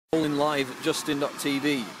Rolling live at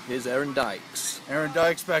Justin.tv. Here's Aaron Dykes. Aaron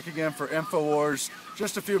Dykes back again for InfoWars.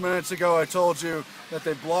 Just a few minutes ago I told you that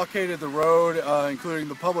they blockaded the road, including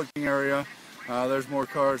the public area. There's more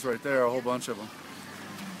cars right there, a whole bunch of them.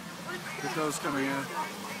 Get those coming in.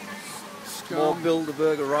 More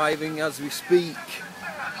Bilderberg arriving as we speak.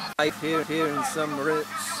 Live here in St. Moritz.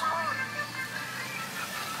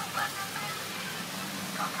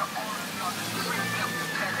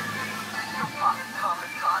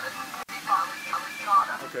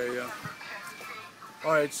 Okay, yeah.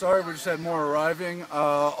 Alright, sorry, we just had more arriving.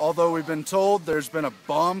 Although we've been told there's been a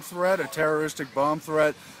bomb threat, a terroristic bomb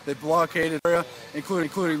threat. They blockaded the area,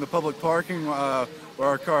 including the public parking where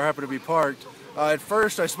our car happened to be parked. At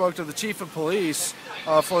first, I spoke to the chief of police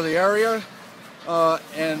for the area,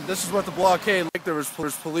 and this is what the blockade like. There was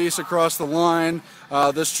police across the line.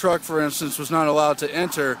 This truck, for instance, was not allowed to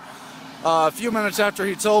enter. A few minutes after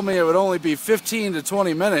he told me it would only be 15 to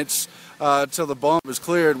 20 minutes till the bomb is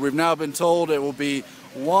cleared. We've now been told it will be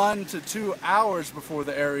 1 to 2 hours before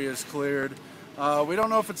the area is cleared. We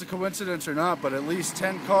don't know if it's a coincidence or not, but at least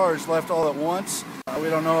 10 cars left all at once.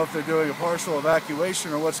 We don't know if they're doing a partial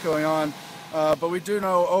evacuation or what's going on, but we do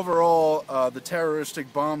know overall the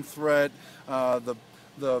terroristic bomb threat,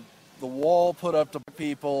 the wall put up to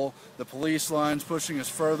people, the police lines pushing us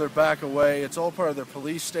further back away. It's all part of their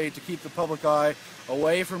police state to keep the public eye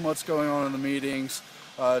away from what's going on in the meetings,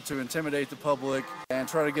 to intimidate the public and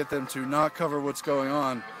try to get them to not cover what's going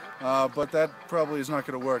on. But that probably is not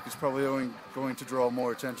going to work. It's probably only going to draw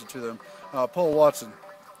more attention to them. Paul Watson.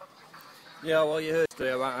 Yeah, well, you heard today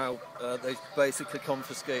about how they basically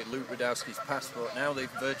confiscated Luke Radowski's passport. Now they've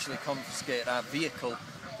virtually confiscated our vehicle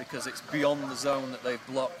because it's beyond the zone that they've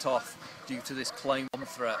blocked off due to this claim bomb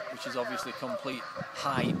threat, which is obviously complete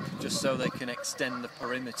hype, just so they can extend the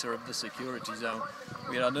perimeter of the security zone.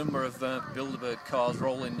 We had a number of Bilderberg cars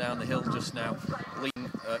rolling down the hill just now, leaving,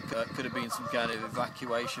 could have been some kind of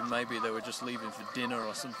evacuation, maybe they were just leaving for dinner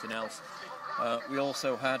or something else. We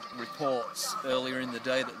also had reports earlier in the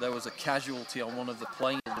day that there was a casualty on one of the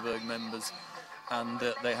plain Bilderberg members, and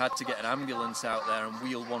they had to get an ambulance out there and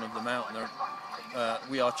wheel one of them out. And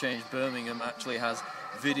We Are Change Birmingham actually has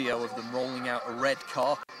video of them rolling out a red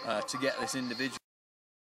car to get this individual